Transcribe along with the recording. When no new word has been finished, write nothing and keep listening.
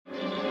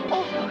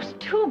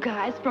two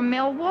guys from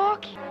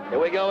Milwaukee. Here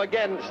we go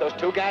again. It's those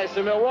two guys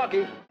from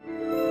Milwaukee.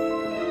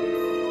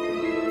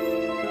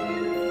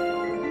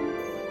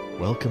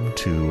 Welcome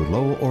to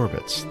Low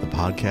Orbits, the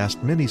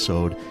podcast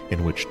minisode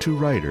in which two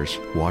writers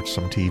watch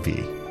some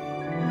TV.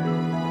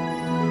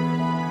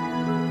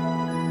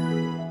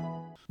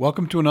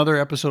 Welcome to another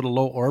episode of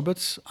Low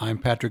Orbits. I'm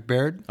Patrick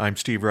Baird. I'm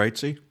Steve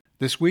Wrightsey.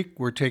 This week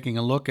we're taking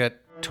a look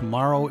at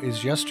Tomorrow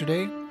is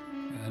Yesterday,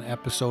 an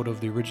episode of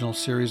the original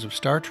series of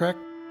Star Trek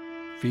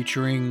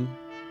featuring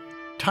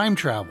time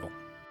travel,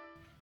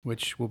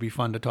 which will be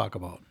fun to talk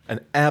about. An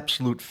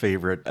absolute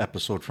favorite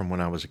episode from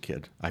when I was a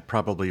kid. I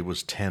probably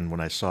was 10 when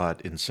I saw it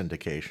in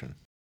syndication.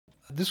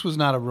 This was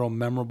not a real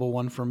memorable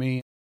one for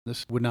me.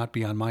 This would not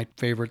be on my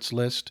favorites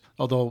list,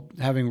 although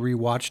having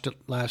rewatched it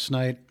last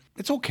night,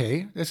 it's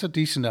okay. It's a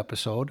decent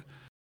episode.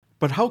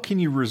 But how can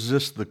you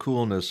resist the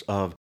coolness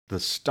of the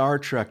Star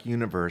Trek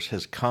universe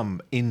has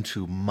come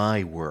into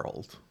my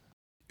world?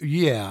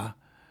 Yeah,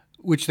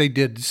 which they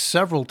did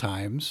several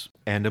times.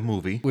 And a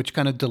movie. Which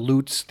kind of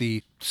dilutes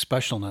the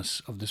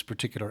specialness of this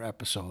particular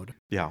episode.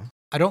 Yeah.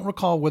 I don't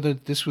recall whether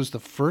this was the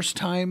first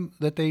time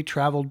that they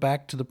traveled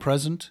back to the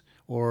present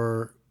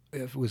or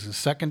if it was the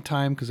second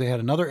time, because they had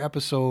another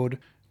episode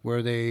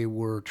where they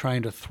were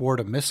trying to thwart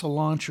a missile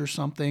launch or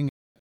something.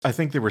 I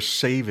think they were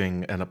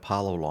saving an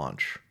Apollo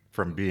launch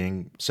from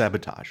being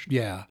sabotaged.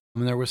 Yeah.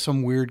 And there was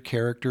some weird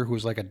character who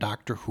was like a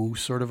Doctor Who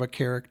sort of a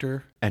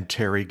character. And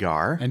Terry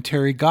Garr. And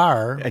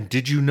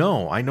did you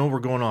know, I know we're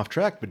going off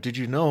track, but did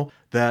you know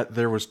that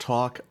there was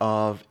talk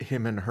of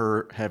him and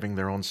her having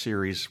their own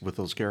series with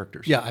those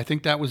characters? Yeah, I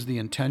think that was the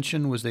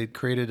intention, was they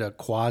created a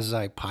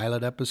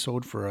quasi-pilot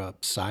episode for a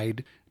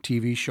side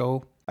TV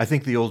show. I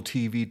think the old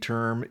TV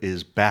term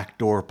is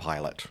backdoor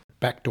pilot.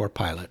 Backdoor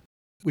pilot.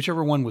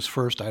 Whichever one was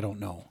first, I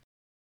don't know.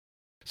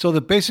 So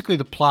basically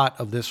the plot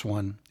of this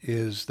one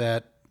is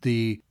that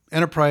the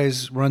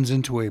Enterprise runs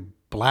into a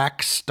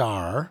black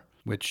star,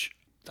 which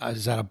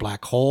is that a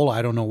black hole?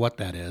 I don't know what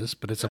that is,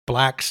 but it's a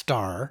black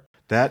star.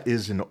 That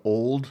is an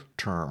old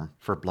term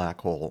for black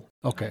hole.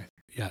 Okay,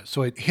 yeah.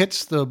 So it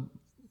hits the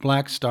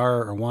black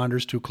star or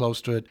wanders too close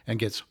to it and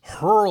gets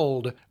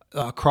hurled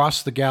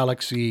across the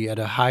galaxy at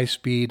a high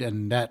speed,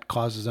 and that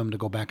causes them to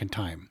go back in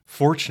time.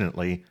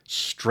 Fortunately,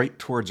 straight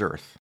towards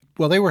Earth.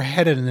 Well, they were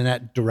headed in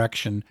that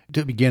direction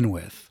to begin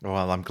with.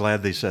 Well, I'm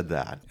glad they said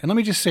that. And let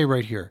me just say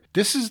right here,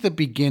 this is the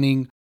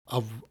beginning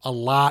of a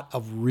lot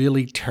of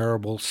really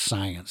terrible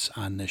science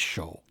on this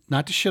show.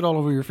 Not to shit all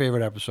over your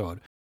favorite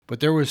episode,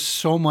 but there was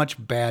so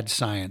much bad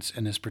science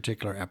in this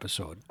particular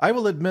episode. I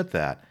will admit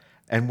that.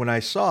 And when I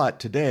saw it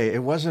today,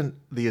 it wasn't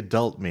the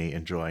adult me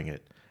enjoying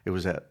it. It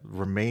was that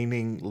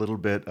remaining little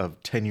bit of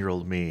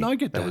 10-year-old me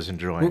that was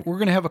enjoying it. We're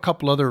going to have a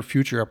couple other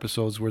future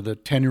episodes where the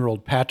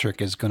 10-year-old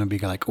Patrick is going to be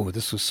like, oh,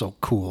 this was so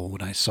cool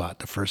when I saw it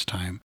the first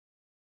time.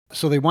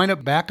 So they wind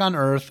up back on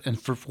Earth, and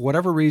for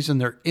whatever reason,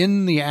 they're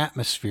in the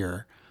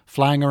atmosphere,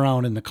 flying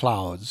around in the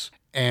clouds,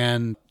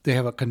 and they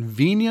have a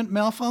convenient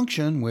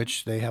malfunction,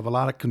 which they have a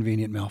lot of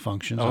convenient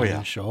malfunctions on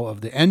this show,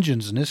 of the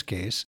engines in this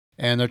case,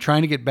 and they're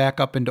trying to get back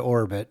up into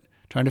orbit,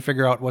 trying to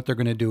figure out what they're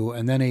going to do,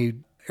 and then a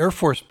Air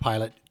Force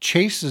pilot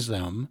chases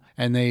them,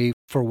 and they,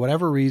 for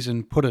whatever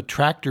reason, put a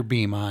tractor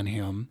beam on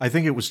him. I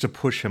think it was to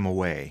push him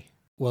away.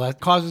 Well,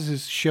 that causes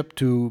his ship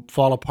to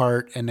fall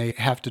apart, and they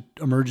have to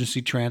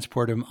emergency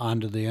transport him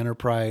onto the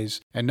Enterprise.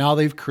 And now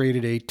they've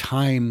created a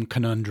time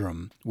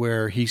conundrum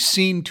where he's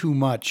seen too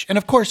much. And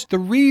of course, the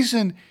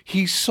reason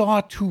he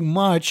saw too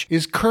much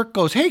is Kirk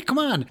goes, hey, come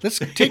on, let's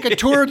take a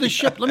tour of the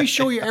ship. Let me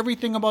show you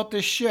everything about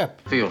this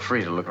ship. Feel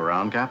free to look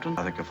around, Captain.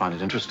 I think you'll find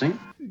it interesting.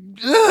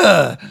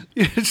 Ugh.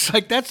 It's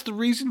like, that's the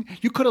reason.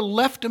 You could have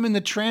left him in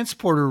the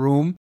transporter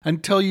room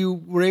until you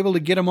were able to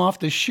get him off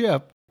the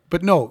ship.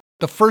 But no.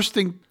 The first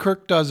thing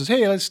Kirk does is,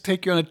 hey, let's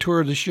take you on a tour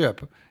of the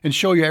ship and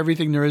show you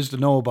everything there is to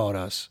know about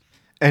us.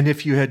 And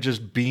if you had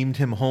just beamed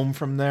him home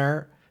from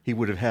there, he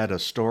would have had a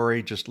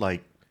story just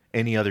like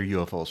any other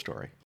UFO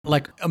story.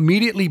 Like,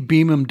 immediately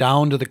beam him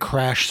down to the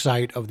crash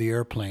site of the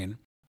airplane.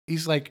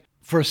 He's like,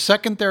 for a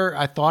second there,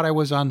 I thought I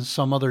was on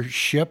some other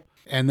ship,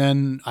 and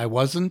then I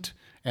wasn't.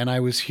 And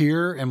I was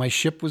here, and my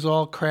ship was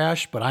all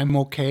crashed, but I'm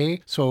okay.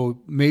 So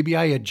maybe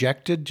I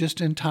ejected just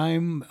in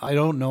time. I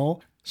don't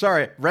know.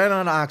 Sorry, ran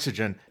on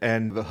oxygen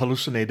and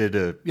hallucinated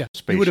a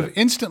spaceship. He would have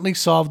instantly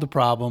solved the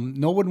problem.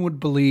 No one would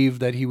believe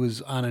that he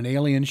was on an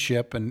alien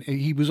ship, and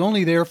he was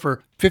only there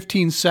for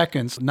 15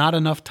 seconds, not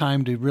enough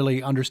time to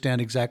really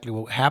understand exactly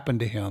what happened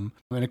to him,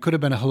 and it could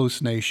have been a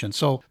hallucination.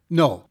 So,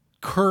 no,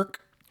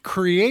 Kirk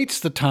creates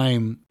the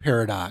time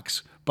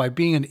paradox by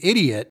being an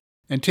idiot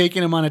and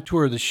taking him on a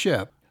tour of the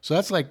ship. So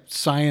that's like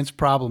science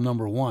problem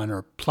number one,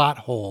 or plot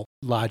hole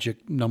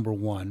logic number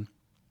one.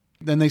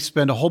 Then they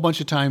spend a whole bunch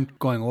of time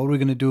going, what are we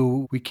going to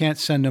do? We can't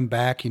send him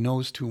back. He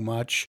knows too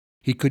much.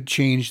 He could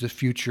change the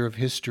future of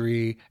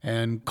history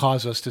and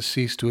cause us to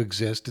cease to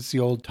exist. It's the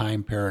old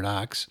time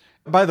paradox.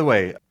 By the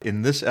way,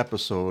 in this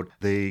episode,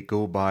 they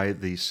go by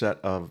the set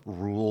of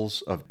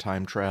rules of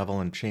time travel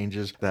and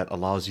changes that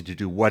allows you to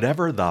do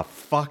whatever the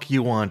fuck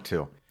you want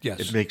to. Yes.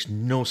 It makes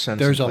no sense.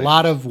 There's a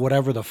lot of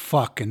whatever the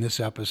fuck in this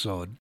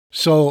episode.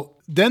 So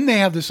then they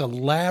have this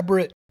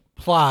elaborate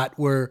plot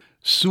where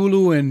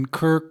Sulu and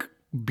Kirk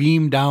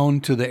beam down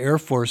to the Air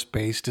Force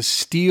Base to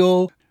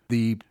steal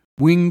the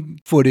wing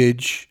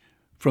footage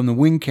from the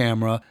wing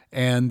camera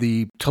and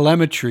the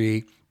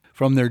telemetry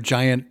from their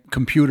giant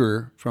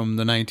computer from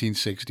the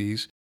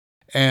 1960s.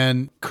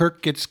 And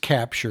Kirk gets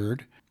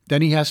captured.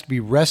 Then he has to be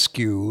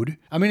rescued.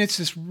 I mean, it's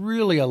this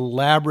really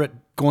elaborate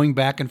going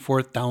back and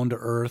forth down to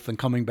Earth and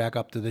coming back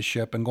up to the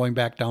ship and going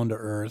back down to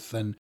Earth.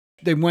 And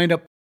they wind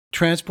up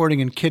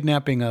transporting and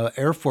kidnapping an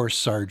Air Force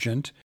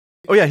sergeant.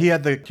 Oh, yeah, he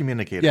had the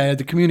communicator. Yeah, he had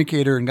the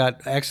communicator and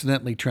got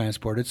accidentally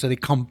transported. So they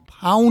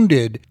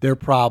compounded their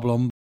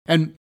problem.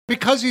 And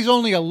because he's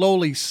only a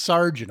lowly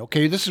sergeant,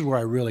 okay, this is where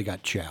I really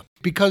got chapped.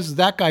 Because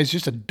that guy's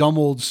just a dumb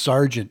old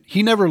sergeant.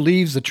 He never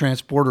leaves the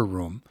transporter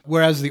room.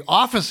 Whereas the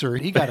officer,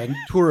 he got a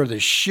tour of the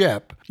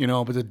ship,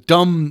 but the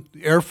dumb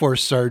Air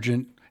Force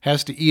sergeant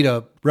has to eat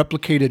a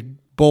replicated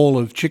bowl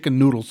of chicken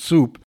noodle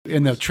soup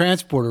in the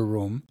transporter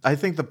room. I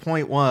think the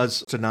point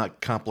was to not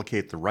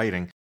complicate the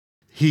writing.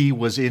 He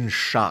was in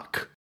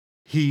shock.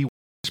 He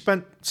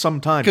spent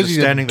some time just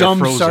standing there frozen.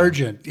 Because he's a dumb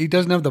sergeant. He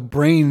doesn't have the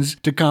brains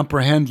to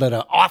comprehend that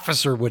an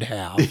officer would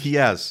have.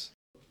 Yes.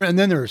 And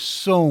then there's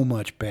so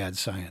much bad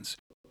science.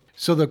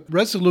 So the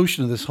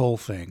resolution of this whole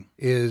thing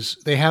is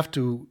they have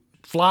to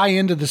fly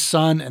into the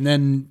sun and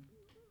then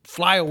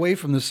fly away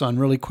from the sun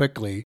really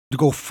quickly to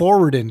go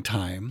forward in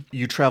time.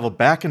 You travel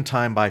back in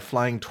time by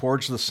flying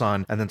towards the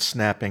sun and then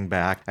snapping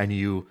back, and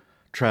you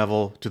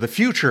travel to the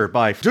future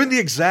by doing the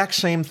exact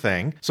same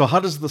thing. So how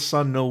does the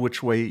sun know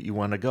which way you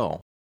want to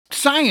go?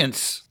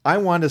 Science! I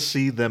want to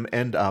see them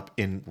end up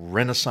in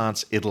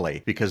Renaissance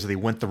Italy because they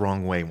went the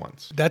wrong way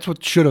once. That's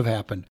what should have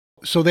happened.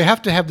 So they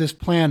have to have this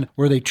plan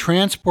where they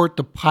transport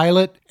the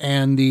pilot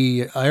and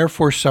the Air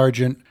Force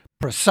sergeant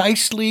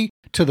precisely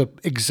to the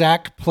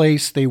exact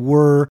place they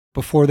were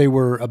before they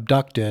were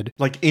abducted.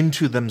 Like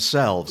into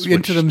themselves,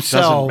 which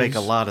doesn't make a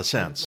lot of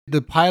sense.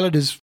 The pilot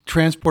is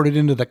transported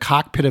into the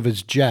cockpit of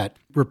his jet,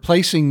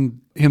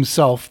 replacing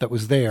himself that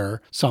was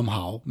there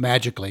somehow,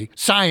 magically.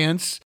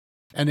 Science!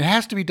 And it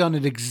has to be done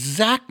at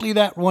exactly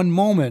that one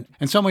moment.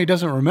 And somebody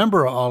doesn't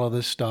remember all of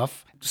this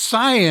stuff.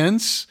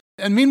 Science!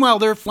 And meanwhile,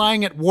 they're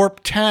flying at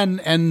warp 10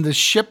 and the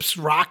ship's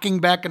rocking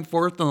back and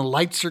forth and the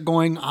lights are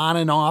going on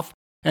and off.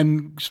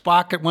 And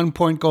Spock at one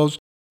point goes,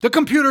 "The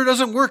computer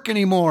doesn't work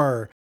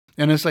anymore."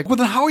 And it's like, well,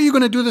 then how are you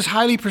going to do this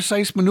highly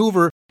precise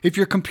maneuver if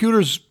your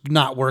computer's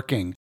not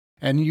working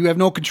and you have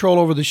no control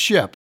over the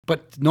ship?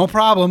 But no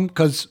problem,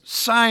 because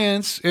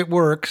science, it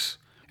works.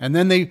 And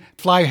then they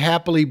fly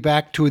happily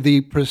back to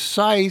the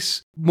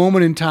precise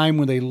moment in time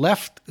when they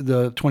left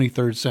the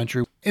 23rd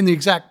century, in the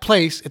exact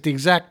place, at the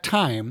exact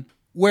time,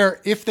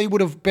 where if they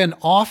would have been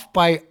off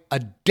by a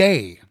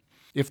day,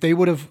 if they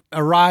would have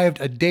arrived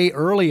a day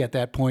early at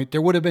that point,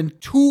 there would have been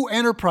two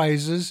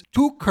Enterprises,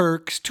 two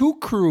Kirks, two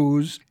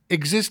crews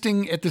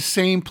existing at the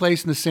same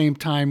place in the same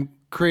time,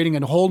 creating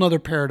a whole nother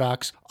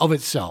paradox of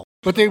itself.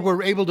 But they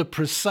were able to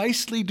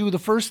precisely do the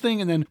first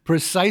thing and then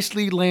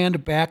precisely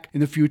land back in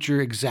the future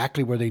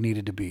exactly where they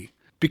needed to be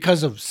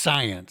because of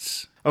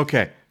science.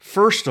 Okay,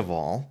 first of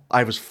all,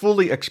 I was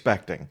fully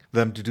expecting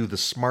them to do the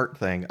smart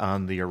thing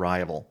on the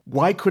arrival.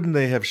 Why couldn't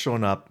they have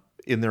shown up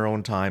in their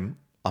own time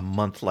a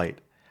month late?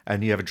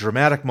 And you have a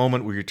dramatic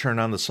moment where you turn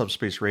on the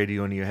subspace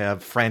radio and you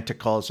have frantic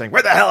calls saying,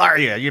 "Where the hell are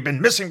you? You've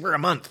been missing for a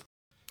month."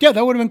 Yeah,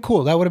 that would have been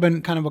cool. That would have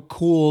been kind of a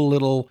cool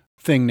little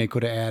thing they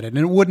could have added, and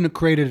it wouldn't have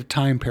created a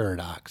time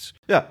paradox.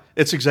 Yeah,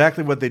 it's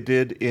exactly what they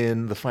did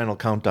in the final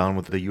countdown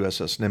with the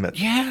USS Nimitz.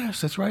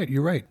 Yes, that's right.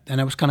 You're right. And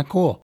that was kind of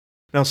cool.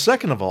 Now,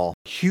 second of all,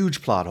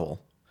 huge plot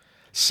hole.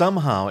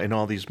 Somehow, in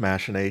all these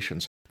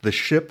machinations, the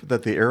ship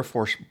that the Air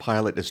Force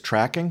pilot is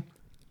tracking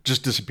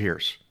just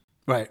disappears.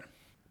 Right.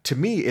 To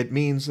me, it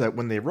means that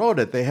when they wrote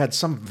it, they had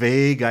some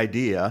vague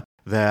idea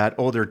that,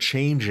 they're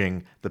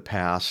changing the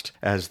past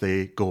as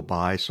they go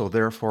by, so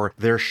therefore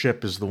their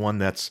ship is the one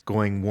that's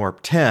going warp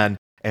 10,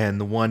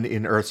 and the one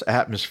in Earth's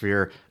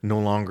atmosphere no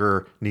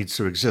longer needs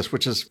to exist,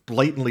 which is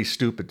blatantly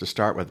stupid to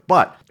start with.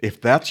 But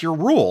if that's your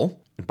rule,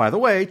 and by the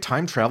way,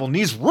 time travel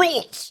needs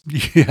rules.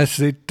 Yes,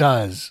 it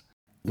does.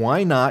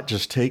 Why not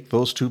just take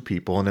those two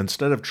people and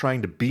instead of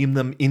trying to beam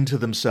them into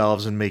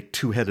themselves and make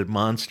two-headed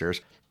monsters,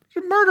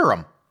 murder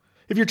them?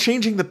 If you're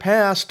changing the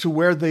past to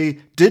where they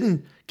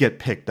didn't get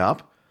picked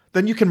up,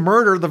 then you can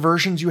murder the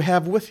versions you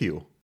have with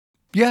you.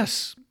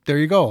 Yes, there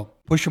you go.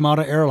 Push them out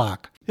of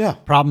airlock. Yeah.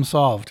 Problem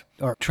solved.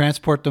 Or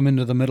transport them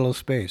into the middle of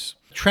space.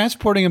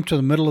 Transporting them to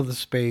the middle of the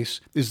space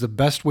is the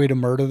best way to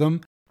murder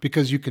them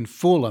because you can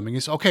fool them. And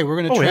you say, okay,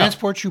 we're going to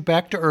transport you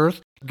back to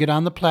Earth, get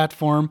on the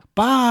platform,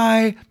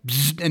 bye,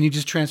 and you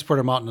just transport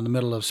them out into the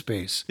middle of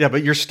space. Yeah,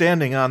 but you're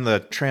standing on the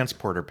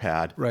transporter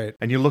pad. Right.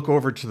 And you look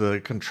over to the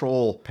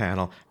control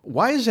panel.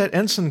 Why is that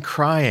ensign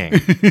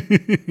crying?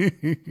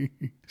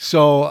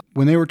 So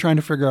when they were trying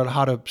to figure out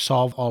how to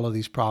solve all of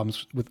these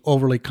problems with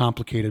overly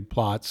complicated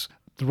plots,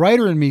 the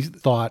writer in me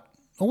thought,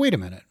 oh, wait a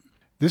minute.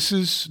 This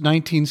is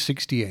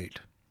 1968.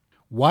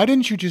 Why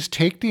didn't you just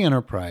take the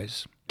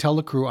Enterprise, tell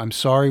the crew, I'm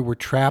sorry, we're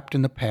trapped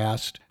in the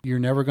past. You're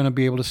never going to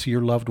be able to see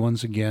your loved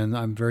ones again.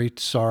 I'm very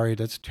sorry.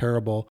 That's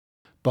terrible.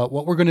 But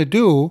what we're going to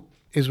do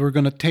is we're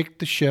going to take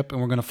the ship and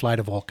we're going to fly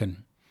to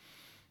Vulcan.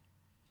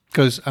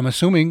 Because I'm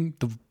assuming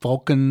the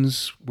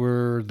Vulcans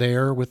were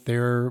there with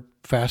their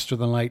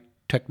faster-than-light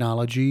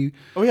technology,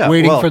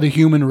 waiting for the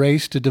human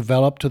race to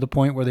develop to the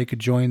point where they could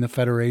join the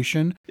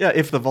Federation. Yeah,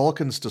 if the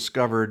Vulcans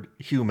discovered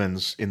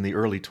humans in the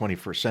early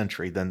 21st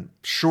century, then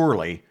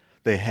surely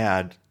they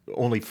had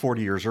only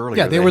 40 years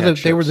earlier. Yeah, they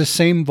were the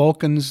same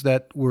Vulcans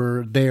that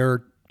were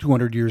there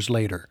 200 years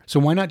later. So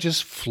why not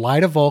just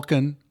fly to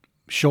Vulcan,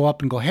 show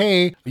up and go,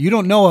 hey, you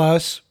don't know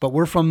us, but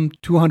we're from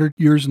 200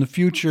 years in the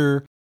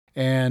future,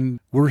 and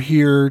we're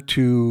here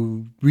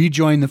to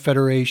rejoin the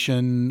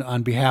Federation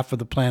on behalf of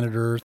the planet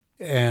Earth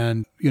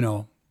and,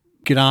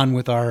 get on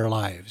with our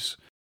lives.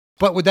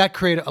 But would that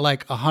create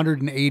like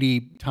 180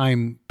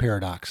 time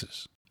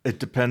paradoxes? It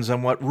depends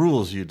on what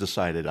rules you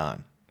decided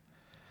on.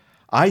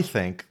 I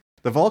think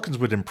the Vulcans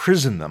would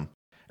imprison them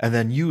and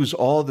then use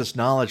all this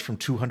knowledge from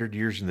 200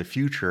 years in the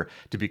future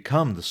to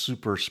become the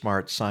super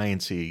smart,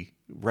 sciencey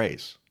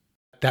race.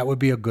 That would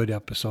be a good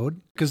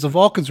episode because the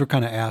Vulcans were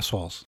kind of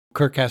assholes.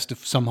 Kirk has to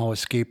somehow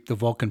escape the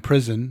Vulcan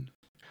prison.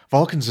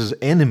 Vulcans as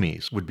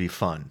enemies would be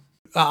fun.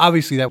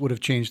 Obviously, that would have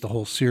changed the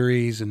whole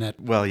series, and that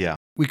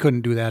we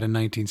couldn't do that in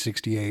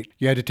 1968.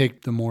 You had to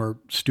take the more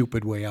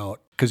stupid way out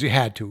because you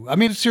had to. I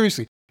mean,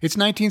 seriously, it's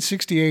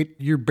 1968.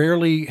 You're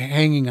barely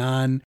hanging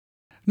on.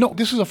 No,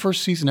 this was a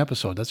first season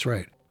episode. That's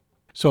right.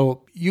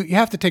 So you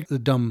have to take the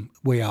dumb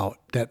way out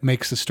that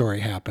makes the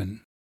story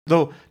happen.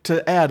 Though,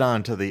 to add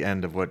on to the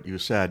end of what you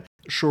said,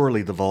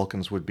 surely the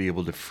Vulcans would be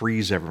able to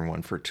freeze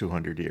everyone for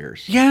 200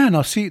 years. Yeah,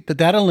 now see,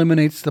 that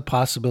eliminates the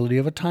possibility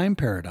of a time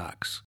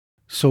paradox.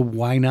 So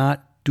why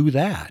not do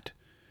that?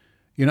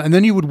 And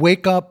then you would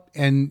wake up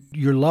and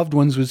your loved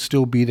ones would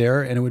still be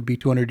there and it would be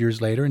 200 years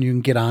later and you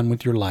can get on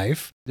with your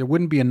life. There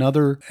wouldn't be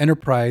another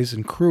Enterprise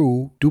and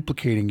crew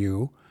duplicating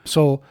you.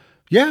 So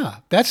yeah,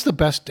 that's the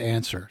best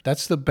answer.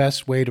 That's the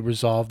best way to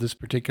resolve this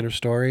particular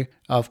story,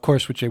 of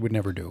course, which they would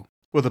never do.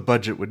 Well, the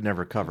budget would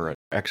never cover it.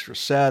 Extra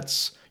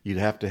sets, you'd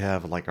have to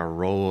have like a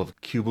row of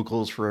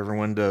cubicles for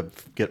everyone to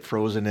get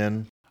frozen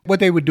in. What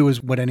they would do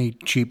is what any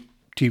cheap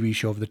TV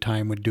show of the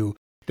time would do.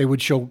 They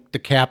would show the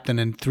captain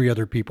and 3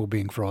 other people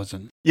being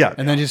frozen. Yeah.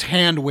 And then just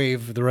hand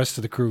wave the rest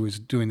of the crew is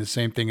doing the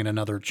same thing in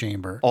another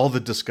chamber. All the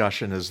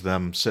discussion is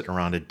them sitting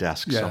around a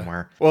desk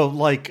somewhere. Well,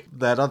 like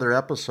that other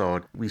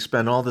episode, we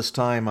spend all this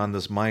time on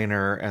this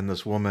miner and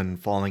this woman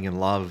falling in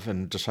love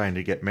and deciding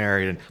to get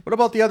married. And what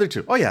about the other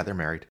 2? Oh, yeah, they're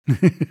married.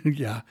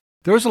 Yeah.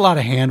 There was a lot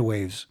of hand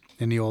waves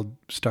in the old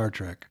Star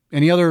Trek.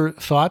 Any other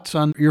thoughts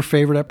on your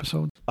favorite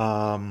episode?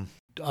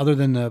 Other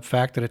than the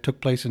fact that it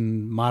took place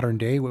in modern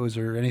day, was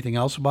there anything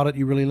else about it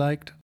you really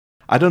liked?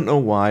 I don't know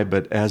why,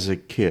 but as a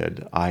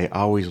kid, I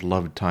always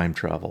loved time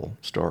travel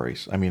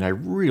stories. I mean, I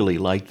really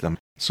liked them.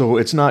 So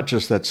it's not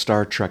just that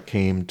Star Trek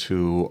came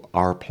to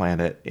our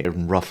planet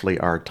in roughly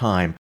our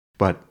time,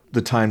 but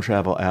the time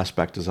travel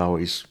aspect has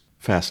always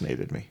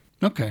fascinated me.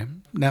 Okay,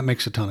 that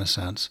makes a ton of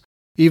sense.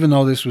 Even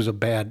though this was a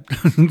bad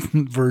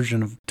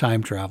version of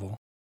time travel.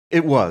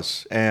 It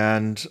was,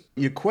 and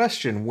you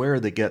question where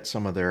they get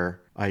some of their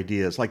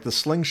ideas. Like the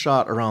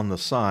slingshot around the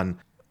sun,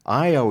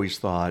 I always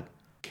thought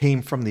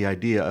came from the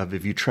idea of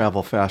if you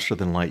travel faster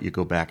than light, you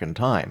go back in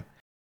time.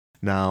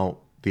 Now,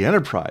 the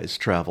Enterprise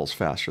travels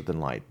faster than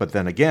light, but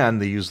then again,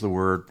 they use the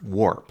word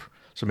warp.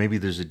 So maybe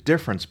there's a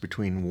difference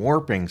between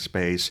warping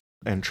space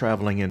and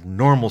traveling in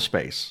normal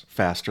space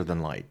faster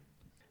than light.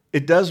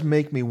 It does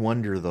make me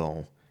wonder,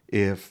 though,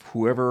 if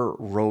whoever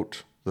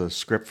wrote the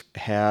script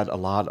had a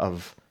lot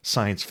of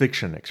science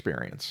fiction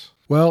experience.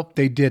 Well,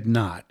 they did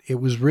not. It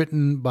was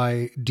written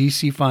by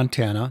D.C.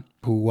 Fontana,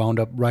 who wound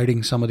up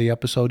writing some of the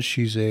episodes.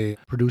 She's a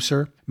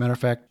producer. Matter of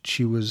fact,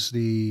 she was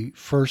the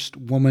first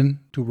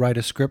woman to write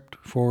a script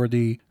for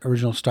the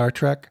original Star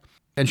Trek.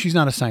 And she's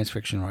not a science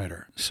fiction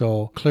writer.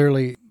 So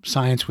clearly,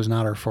 science was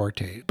not her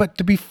forte. But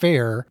to be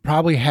fair,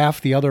 probably half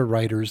the other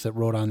writers that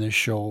wrote on this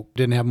show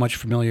didn't have much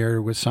familiarity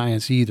with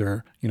science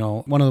either.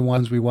 One of the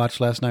ones we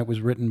watched last night was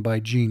written by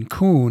Gene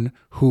Kuhn,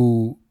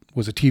 who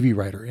was a TV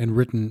writer and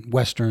written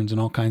Westerns and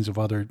all kinds of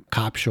other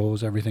cop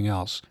shows, everything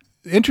else.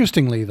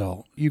 Interestingly,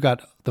 though, you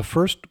got the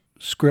first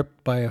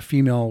script by a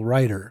female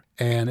writer,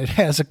 and it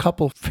has a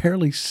couple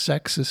fairly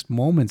sexist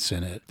moments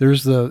in it.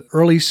 There's the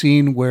early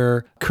scene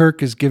where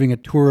Kirk is giving a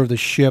tour of the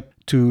ship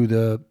to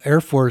the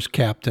Air Force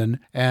captain,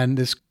 and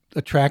this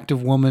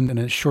attractive woman in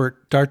a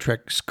short Star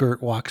Trek skirt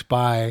walks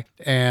by,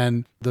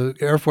 and the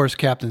Air Force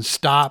captain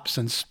stops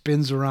and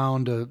spins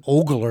around to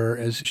ogle her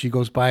as she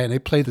goes by, and they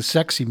play the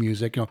sexy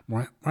music, wah,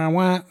 wah,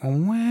 wah,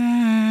 wah.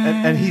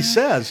 And he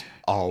says,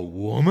 "A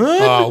woman?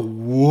 A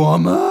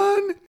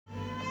woman?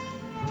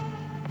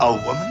 A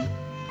woman?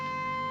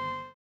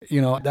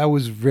 That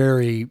was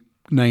very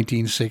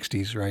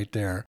 1960s right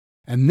there.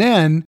 And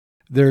then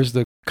There's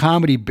the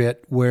comedy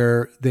bit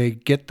where they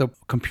get the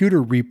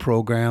computer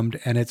reprogrammed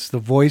and it's the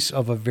voice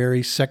of a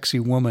very sexy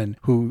woman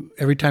who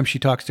every time she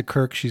talks to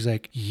Kirk, she's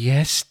like,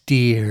 "Yes,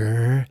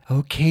 dear.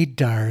 Okay,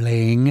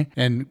 darling."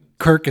 And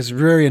Kirk is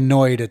very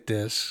annoyed at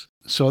this.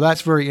 So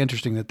that's very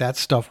interesting that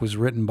stuff was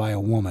written by a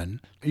woman.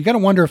 You got to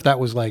wonder if that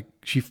was like,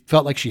 she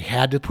felt like she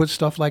had to put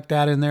stuff like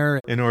that in there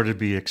In order to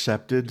be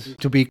accepted.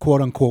 to be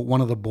quote unquote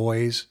one of the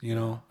boys,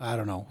 I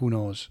don't know. Who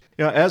knows?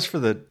 As for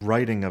the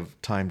writing of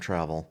time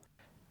travel,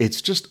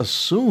 it's just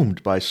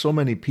assumed by so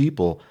many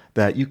people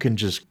that you can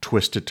just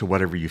twist it to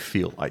whatever you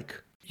feel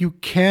like. You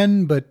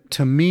can, but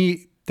to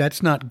me,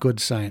 that's not good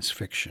science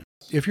fiction.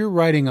 If you're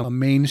writing a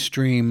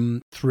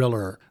mainstream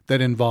thriller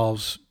that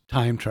involves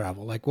time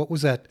travel, like what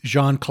was that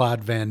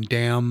Jean-Claude Van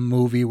Damme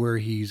movie where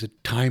he's a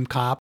time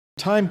cop?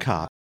 Time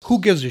Cop. Who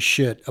gives a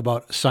shit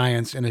about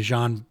science in a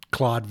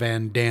Jean-Claude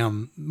Van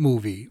Damme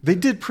movie? They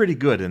did pretty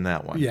good in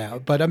that one. Yeah,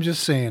 but I'm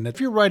just saying,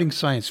 if you're writing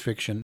science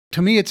fiction,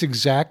 to me it's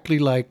exactly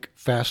like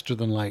faster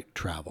than light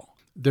travel.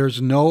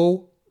 There's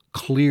no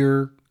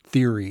clear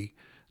theory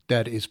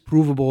that is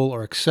provable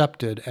or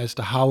accepted as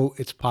to how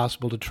it's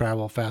possible to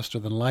travel faster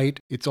than light.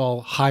 It's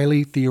all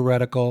highly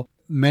theoretical.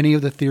 Many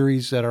of the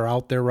theories that are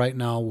out there right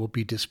now will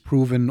be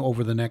disproven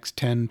over the next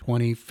 10,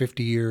 20,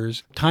 50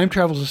 years. Time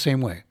travel is the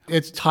same way.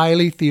 It's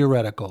highly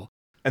theoretical.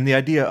 And the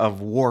idea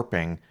of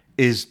warping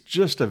is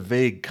just a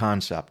vague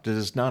concept. It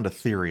is not a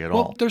theory at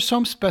all. There's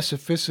some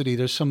specificity.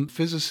 There's some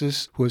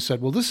physicists who have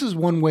said, well, this is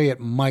one way it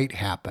might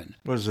happen.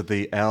 What is it,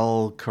 the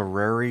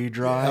Al-Khairi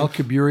drive?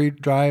 Al-Khairi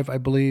drive, I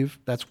believe.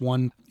 That's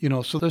one.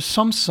 So there's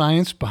some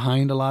science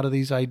behind a lot of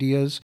these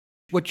ideas.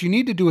 What you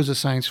need to do as a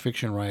science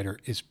fiction writer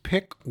is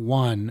pick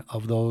one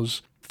of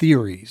those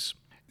theories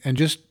and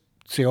just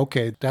say,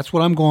 okay, that's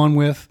what I'm going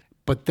with,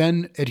 but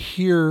then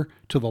adhere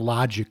to the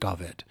logic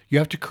of it. You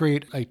have to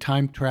create a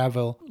time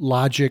travel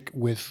logic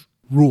with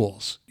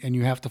rules, and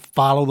you have to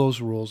follow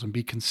those rules and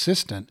be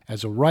consistent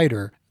as a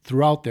writer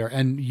throughout there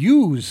and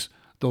use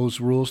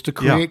those rules to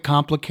create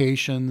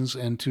complications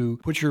and to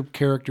put your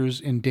characters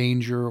in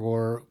danger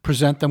or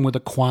present them with a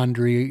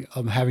quandary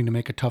of having to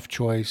make a tough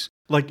choice.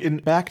 Like in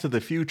Back to the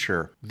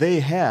Future,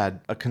 they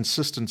had a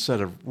consistent set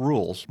of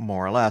rules,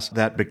 more or less,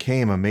 that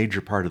became a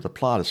major part of the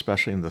plot,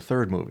 especially in the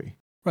third movie.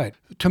 Right.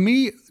 To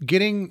me,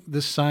 getting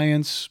the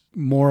science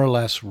more or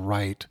less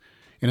right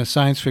in a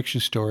science fiction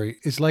story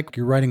is like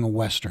you're writing a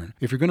Western.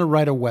 If you're going to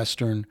write a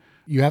Western,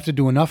 you have to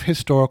do enough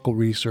historical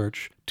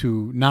research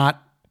to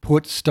not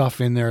put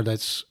stuff in there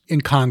that's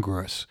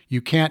incongruous.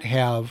 You can't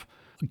have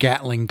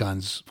Gatling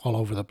guns all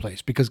over the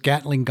place because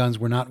Gatling guns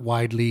were not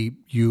widely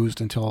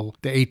used until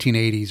the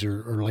 1880s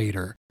or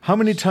later. How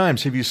many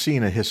times have you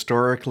seen a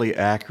historically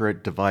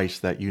accurate device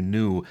that you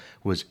knew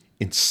was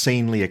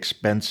insanely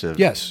expensive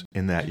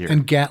in that year?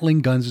 And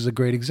Gatling guns is a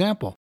great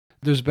example.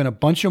 There's been a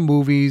bunch of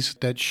movies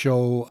that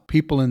show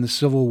people in the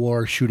Civil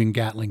War shooting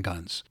Gatling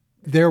guns.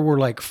 There were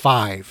like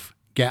 5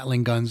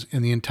 Gatling guns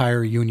in the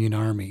entire Union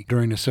Army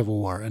during the Civil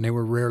War, and they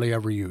were rarely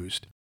ever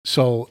used.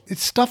 So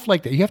it's stuff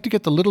like that. You have to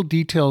get the little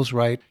details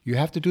right. You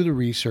have to do the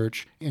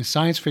research. In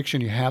science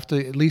fiction, you have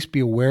to at least be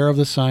aware of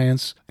the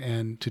science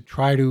and to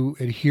try to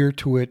adhere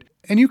to it.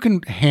 And you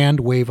can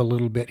hand wave a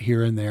little bit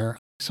here and there.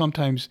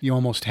 Sometimes you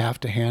almost have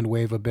to hand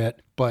wave a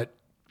bit, but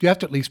you have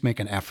to at least make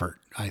an effort,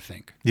 I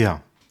think. Yeah,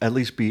 at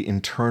least be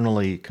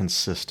internally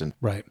consistent.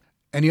 Right.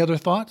 Any other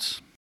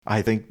thoughts?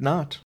 I think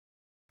not.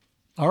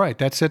 All right,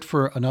 that's it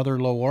for another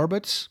Low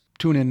Orbits.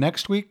 Tune in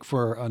next week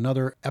for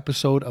another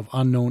episode of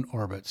Unknown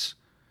Orbits.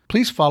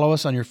 Please follow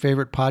us on your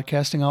favorite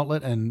podcasting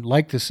outlet and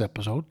like this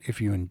episode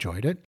if you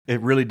enjoyed it. It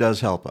really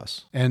does help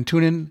us. And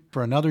tune in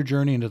for another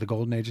journey into the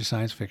golden age of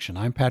science fiction.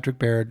 I'm Patrick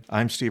Baird.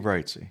 I'm Steve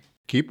Wrightsey.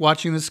 Keep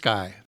watching the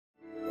sky.